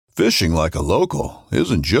Fishing like a local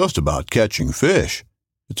isn't just about catching fish.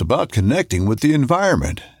 It's about connecting with the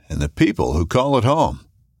environment and the people who call it home.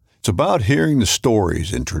 It's about hearing the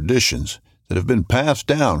stories and traditions that have been passed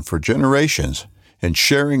down for generations and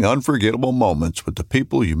sharing unforgettable moments with the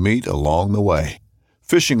people you meet along the way.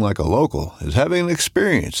 Fishing like a local is having an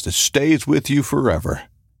experience that stays with you forever.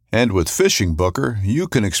 And with Fishing Booker, you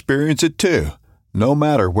can experience it too, no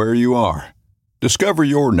matter where you are. Discover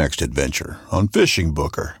your next adventure on Fishing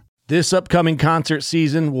Booker. This upcoming concert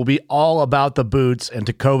season will be all about the boots, and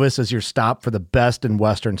Tecovas is your stop for the best in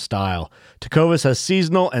Western style. Tecovas has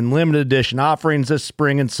seasonal and limited edition offerings this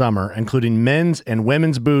spring and summer, including men's and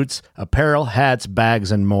women's boots, apparel, hats,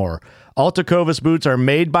 bags, and more. All Tecovas boots are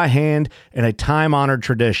made by hand in a time-honored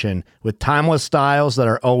tradition with timeless styles that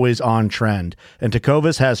are always on trend. And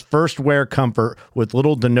Tecovas has first wear comfort with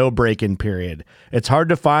little to no break-in period. It's hard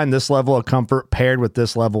to find this level of comfort paired with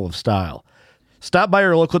this level of style. Stop by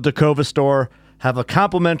your local Tecovas store, have a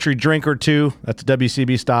complimentary drink or two, that's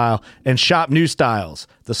WCB style, and shop new styles.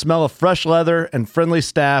 The smell of fresh leather and friendly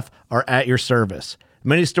staff are at your service.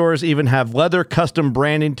 Many stores even have leather custom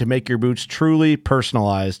branding to make your boots truly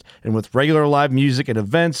personalized. And with regular live music and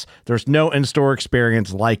events, there's no in-store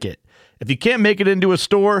experience like it. If you can't make it into a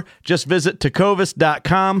store, just visit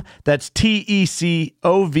tecovas.com. That's TECOVAS.com.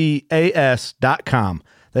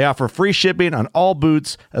 They offer free shipping on all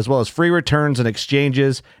boots, as well as free returns and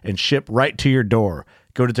exchanges, and ship right to your door.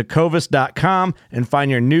 Go to tecovas.com and find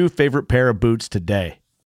your new favorite pair of boots today.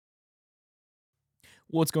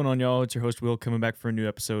 What's going on, y'all? It's your host, Will, coming back for a new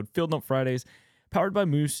episode, Field Note Fridays, powered by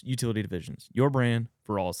Moose Utility Divisions, your brand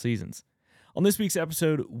for all seasons. On this week's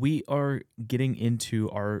episode, we are getting into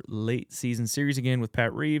our late season series again with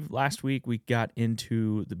Pat Reeve. Last week, we got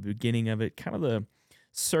into the beginning of it, kind of the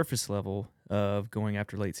surface level of going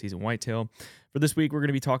after late season whitetail. For this week, we're going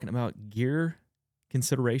to be talking about gear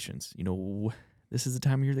considerations. You know, this is the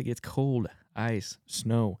time of year that gets cold, ice,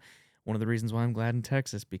 snow. One of the reasons why I'm glad in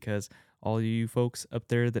Texas, because all you folks up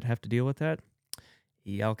there that have to deal with that,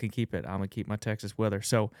 y'all can keep it. I'm going to keep my Texas weather.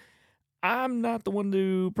 So I'm not the one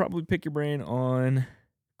to probably pick your brain on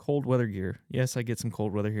cold weather gear. Yes, I get some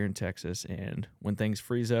cold weather here in Texas, and when things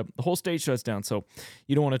freeze up, the whole state shuts down. So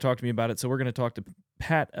you don't want to talk to me about it. So we're going to talk to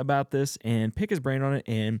Pat about this and pick his brain on it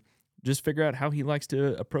and just figure out how he likes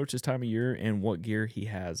to approach this time of year and what gear he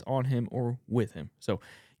has on him or with him. So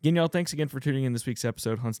again, y'all, thanks again for tuning in this week's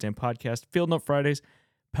episode, Hunt Stand Podcast, Field Note Fridays,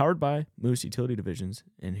 powered by Moose Utility Divisions.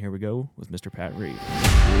 And here we go with Mr. Pat Reeve.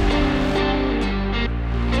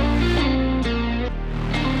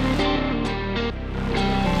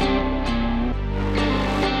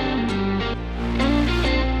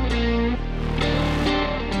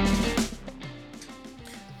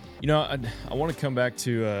 You know, I want to come back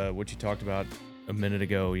to what you talked about a minute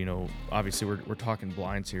ago. You know, obviously we're talking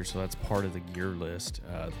blinds here, so that's part of the gear list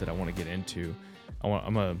that I want to get into.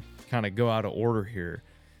 I'm going to kind of go out of order here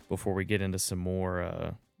before we get into some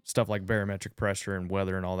more stuff like barometric pressure and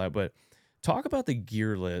weather and all that. But talk about the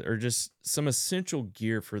gear list, or just some essential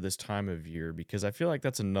gear for this time of year, because I feel like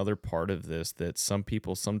that's another part of this that some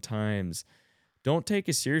people sometimes don't take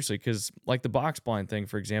it seriously. Because like the box blind thing,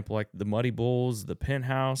 for example, like the Muddy Bulls, the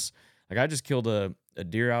Penthouse, like I just killed a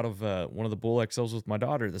deer out of one of the Bull XLs with my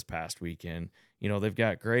daughter this past weekend. You know, they've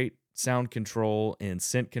got great sound control and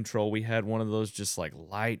scent control. We had one of those just like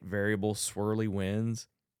light variable swirly winds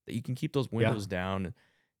that you can keep those windows down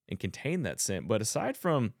and contain that scent. But aside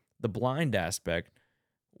from the blind aspect,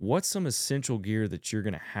 what's some essential gear that you're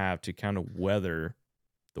going to have to kind of weather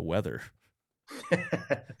the weather?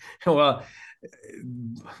 Well,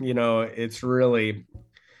 you know, it's really,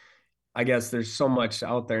 I guess there's so much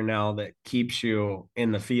out there now that keeps you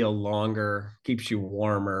in the field longer, keeps you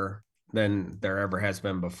warmer than there ever has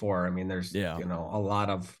been before. I mean, there's, you know, a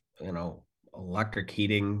lot of, you know, electric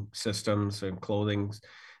heating systems and clothing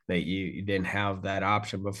that you didn't have that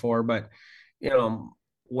option before. But, you know,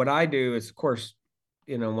 what I do is, of course,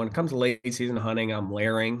 you know, when it comes to late season hunting, I'm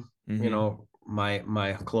layering, you know,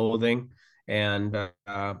 my clothing, and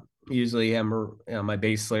usually my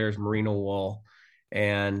base layer is merino wool,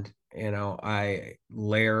 and, you know, I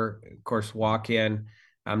layer, of course, walk in.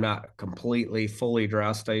 I'm not completely fully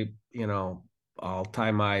dressed. You know, I'll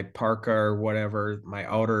tie my parka or whatever, my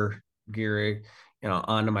outer gear, you know,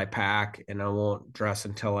 onto my pack, and I won't dress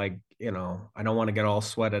until I don't want to get all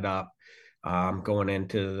sweated up going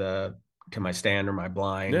into my stand or my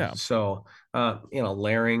blind. Yeah. So, you know,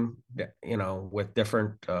 layering, you know, with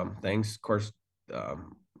different things. Of course,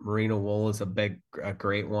 merino wool is a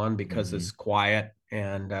great one because it's quiet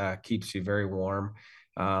and keeps you very warm.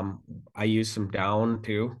 I use some down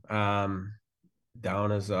too.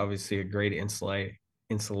 Down is obviously a great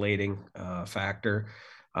insulating factor.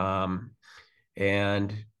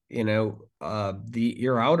 And your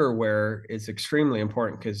outerwear is extremely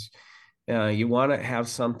important because you want to have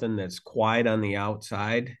something that's quiet on the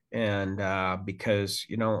outside, and because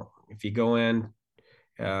if you go in,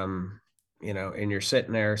 and you're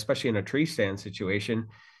sitting there, especially in a tree stand situation,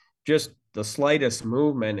 just the slightest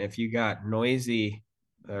movement, if you got noisy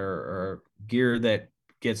or gear that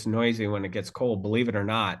gets noisy when it gets cold, believe it or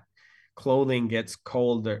not, clothing gets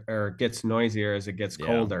colder or gets noisier as it gets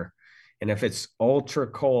colder. And if it's ultra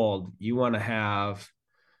cold, you want to have,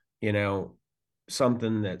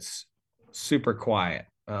 something that's super quiet.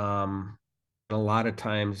 A lot of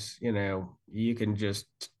times, you can just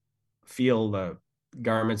feel the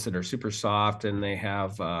garments that are super soft, and they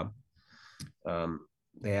have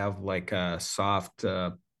like a soft,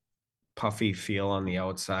 puffy feel on the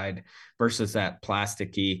outside versus that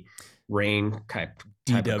plasticky rain type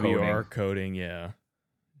DWR of coating. Yeah.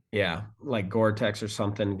 Yeah, like Gore-Tex or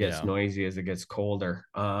something gets noisy as it gets colder.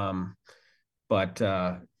 But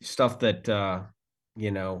stuff that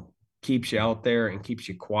keeps you out there and keeps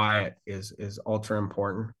you quiet is ultra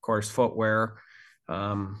important. Of course, footwear.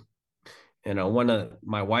 My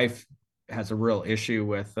wife has a real issue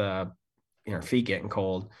with feet getting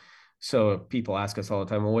cold. So people ask us all the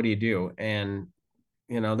time, well, what do you do? And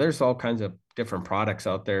there's all kinds of different products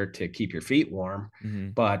out there to keep your feet warm. Mm-hmm.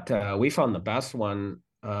 But we found the best one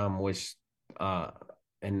was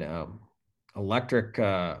an electric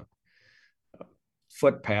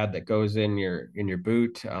foot pad that goes in your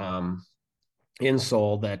boot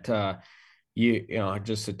insole that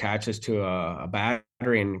just attaches to a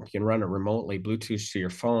battery, and you can run it remotely Bluetooth to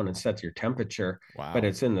your phone and set your temperature. Wow. But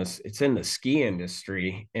it's in the ski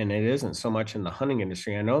industry, and it isn't so much in the hunting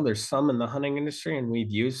industry. I know there's some in the hunting industry, and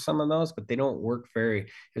we've used some of those, but they don't work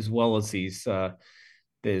very as well as these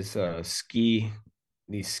ski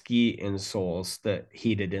insoles, that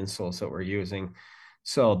heated insoles that we're using.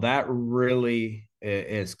 So that really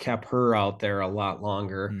has kept her out there a lot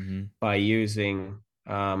longer by using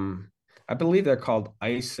I believe they're called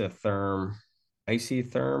isotherm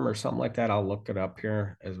or something like that. I'll look it up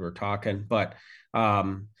here as we're talking. But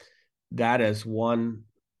that is one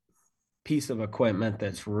piece of equipment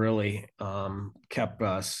that's really kept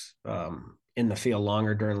us in the field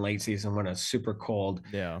longer during late season when it's super cold.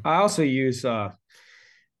 Yeah. I also use a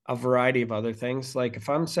variety of other things. Like if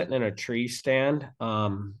I'm sitting in a tree stand,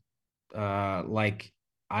 like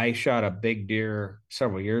I shot a big deer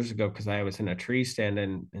several years ago because I was in a tree stand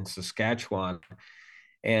in Saskatchewan,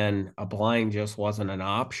 and a blind just wasn't an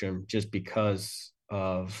option just because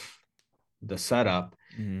of the setup.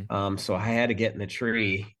 So I had to get in the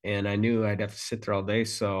tree, and I knew I'd have to sit there all day.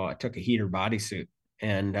 So I took a heater bodysuit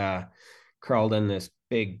and crawled in this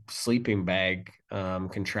big sleeping bag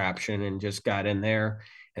contraption and just got in there.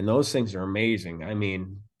 And those things are amazing. I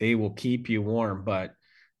mean, they will keep you warm, but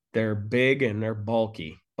they're big and they're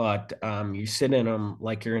bulky. But you sit in them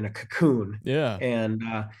like you're in a cocoon. Yeah. And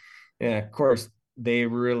of course, they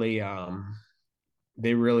really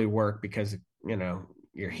work because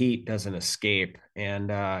your heat doesn't escape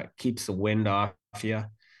and keeps the wind off you,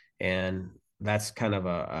 and that's kind of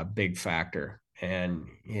a big factor. And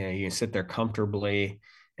you can sit there comfortably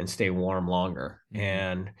and stay warm longer.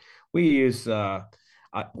 And we use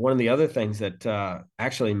one of the other things that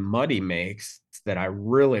actually Muddy makes that I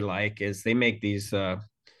really like is they make these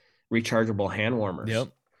rechargeable hand warmers. Yep.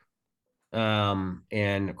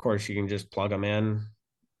 And of course you can just plug them in,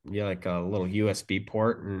 like a little USB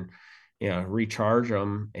port, and recharge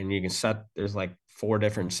them. And you can set, there's like 4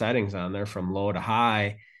 different settings on there from low to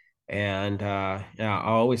high. And I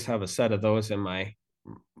always have a set of those in my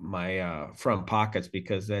front pockets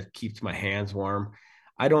because that keeps my hands warm.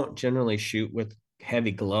 I don't generally shoot with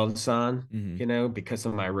heavy gloves on, because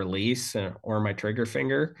of my release or my trigger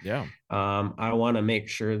finger. Yeah. I want to make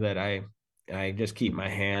sure that I just keep my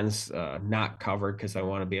hands not covered, because I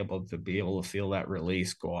want to be able to feel that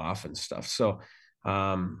release go off and stuff. So,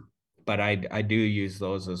 but I do use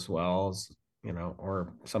those as well as,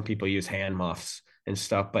 or some people use hand muffs and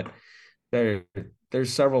stuff. But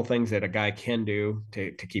there's several things that a guy can do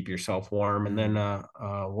to keep yourself warm. And then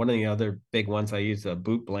one of the other big ones I use, the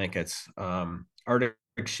boot blankets. Arctic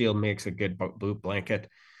Shield makes a good boot blanket.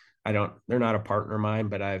 They're not a partner of mine,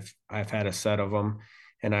 but I've had a set of them,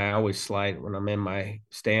 and I always slide when I'm in my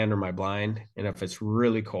stand or my blind. And if it's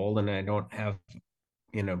really cold and I don't have,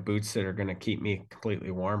 boots that are going to keep me completely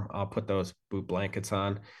warm, I'll put those boot blankets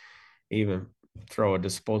on, even throw a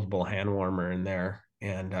disposable hand warmer in there.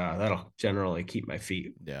 And that'll generally keep my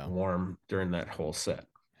feet warm during that whole set.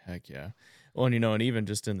 Heck yeah. Well, and even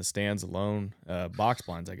just in the stands alone, box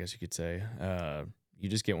blinds, I guess you could say, you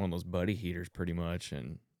just get one of those buddy heaters pretty much,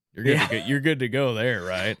 and you're good to go. You're good to go there,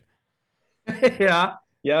 right? Yeah.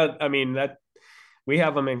 Yeah. I mean, that we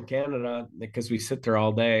have them in Canada because we sit there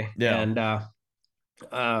all day. Yeah. And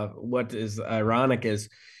what is ironic is,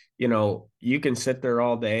 you can sit there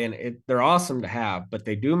all day and they're awesome to have, but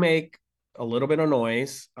they do make a little bit of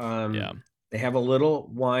noise. Yeah. They have a little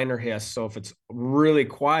whine or hiss. So if it's really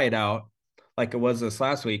quiet out, like it was this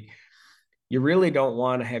last week, you really don't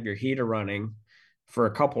want to have your heater running for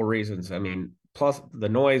a couple reasons. I mean, plus the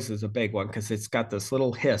noise is a big one because it's got this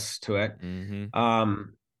little hiss to it. Mm-hmm.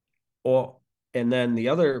 Well, and then the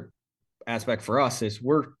other aspect for us is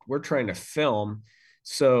we're trying to film.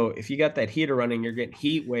 So if you got that heater running, you're getting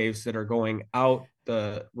heat waves that are going out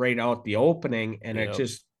right out the opening, and it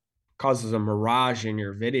just causes a mirage in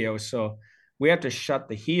your video. So we have to shut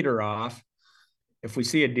the heater off. If we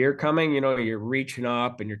see a deer coming, you're reaching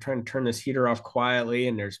up and you're trying to turn this heater off quietly,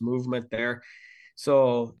 and there's movement there.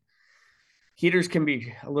 So heaters can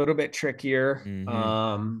be a little bit trickier,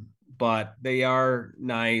 but they are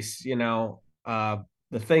nice.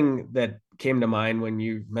 The thing that came to mind when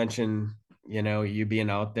you mentioned, you being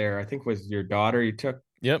out there, I think was your daughter you took.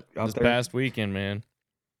 Yep. Out This there. past weekend, man.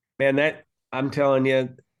 That I'm telling you,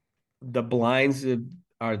 the blinds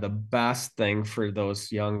are the best thing for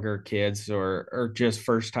those younger kids or just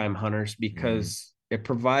first time hunters because it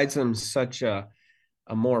provides them such a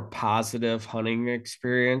more positive hunting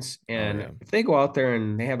experience. And if they go out there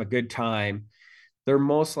and they have a good time, they're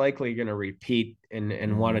most likely going to repeat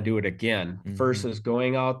and want to do it again versus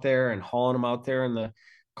going out there and hauling them out there in the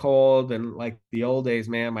cold. And like the old days,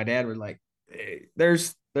 man, my dad would like, hey,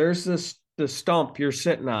 there's the stump you're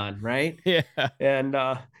sitting on, right? Yeah. And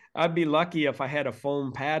I'd be lucky if I had a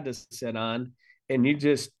foam pad to sit on,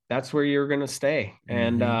 and that's where you're going to stay.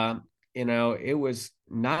 And it was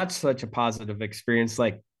not such a positive experience.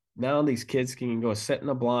 Like now these kids can go sit in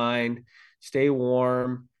the blind, stay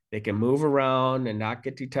warm. They can move around and not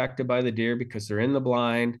get detected by the deer because they're in the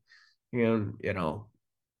blind,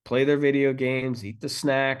 play their video games, eat the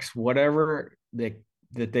snacks, whatever that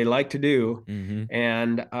they like to do.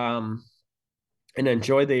 And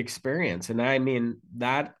enjoy the experience. And I mean,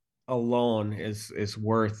 that alone is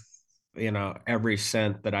worth, every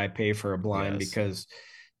cent that I pay for a blind because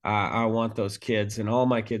I want those kids, and all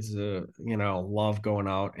my kids, love going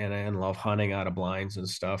out and love hunting out of blinds and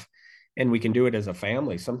stuff. And we can do it as a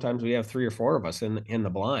family. Sometimes we have 3 or 4 of us in the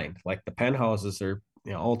blind. Like the pen houses are,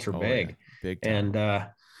 ultra big. Yeah. Big time. And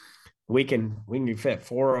we can fit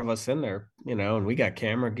 4 of us in there, and we got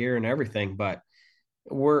camera gear and everything, but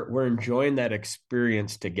we're enjoying that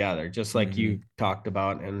experience together, just like you talked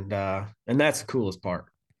about. And that's the coolest part.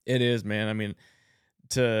 It is, man. I mean,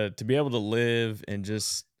 to be able to live and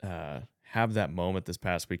just have that moment this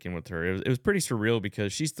past weekend with her, it was pretty surreal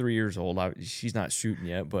because she's 3 years old. She's not shooting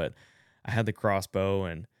yet, but I had the crossbow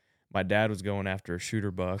and my dad was going after a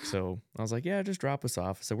shooter buck. So I was like, yeah, just drop us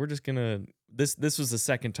off. So we're just this was the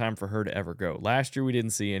second time for her to ever go. Last year, we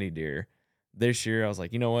didn't see any deer. This year, I was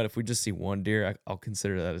like, you know what? If we just see one deer, I'll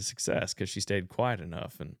consider that a success because she stayed quiet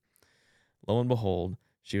enough. And lo and behold,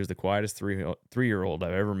 she was the quietest 3-year-old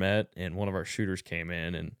I've ever met. And one of our shooters came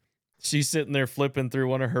in and she's sitting there flipping through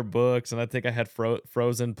one of her books. And I think I had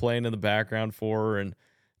Frozen playing in the background for her and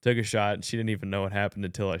took a shot. And she didn't even know what happened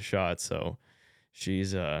until I shot. So she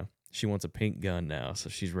wants a pink gun now. So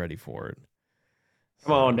she's ready for it.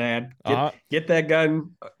 Come on, Dad. Get that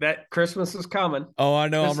gun. That Christmas is coming. Oh, I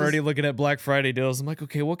know. I'm already looking at Black Friday deals. I'm like,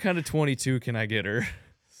 okay, what kind of 22 can I get her?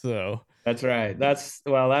 So that's right. That's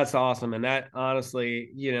awesome. And that honestly,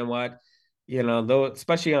 you know what, though,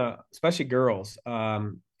 especially girls,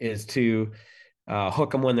 is to hook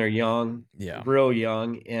them when they're young, real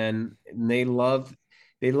young, and they love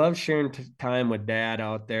sharing time with Dad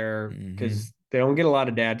out there because they don't get a lot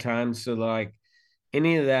of dad time. So like,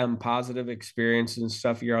 any of them positive experiences and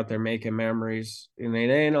stuff, you're out there making memories, and it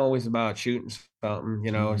ain't always about shooting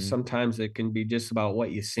something, sometimes it can be just about what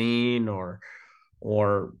you've seen or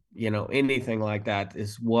anything like that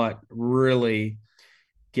is what really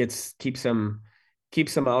keeps them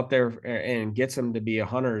out there and gets them to be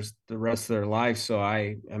hunters the rest of their life. So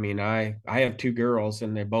I have 2 girls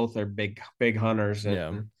and they both are big hunters,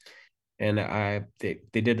 and they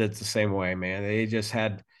did it the same way, man. They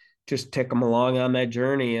just take them along on that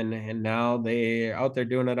journey, and now they're out there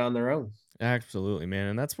doing it on their own. Absolutely, man.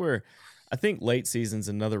 And that's where I think late season's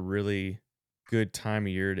another really good time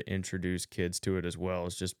of year to introduce kids to it as well.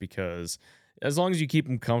 It's just because as long as you keep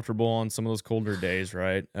them comfortable on some of those colder days,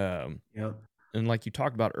 right? And like you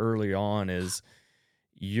talked about early on, is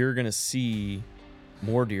you're going to see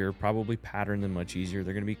more deer probably pattern them much easier.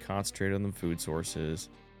 They're going to be concentrated on the food sources.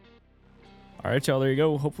 All right, y'all, there you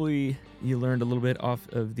go. Hopefully you learned a little bit off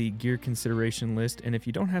of the gear consideration list. And if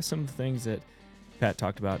you don't have some of the things that Pat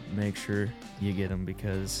talked about, make sure you get them,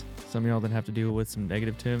 because some of y'all that have to deal with some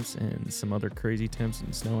negative temps and some other crazy temps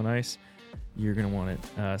and snow and ice, you're going to want it,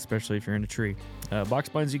 especially if you're in a tree. Box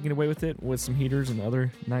blinds, you can get away with it with some heaters and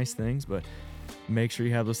other nice things, but make sure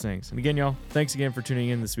you have those things. And again, y'all, thanks again for tuning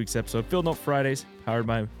in this week's episode. Field Note Fridays, powered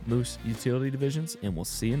by Moose Utility Divisions, and we'll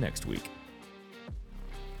see you next week.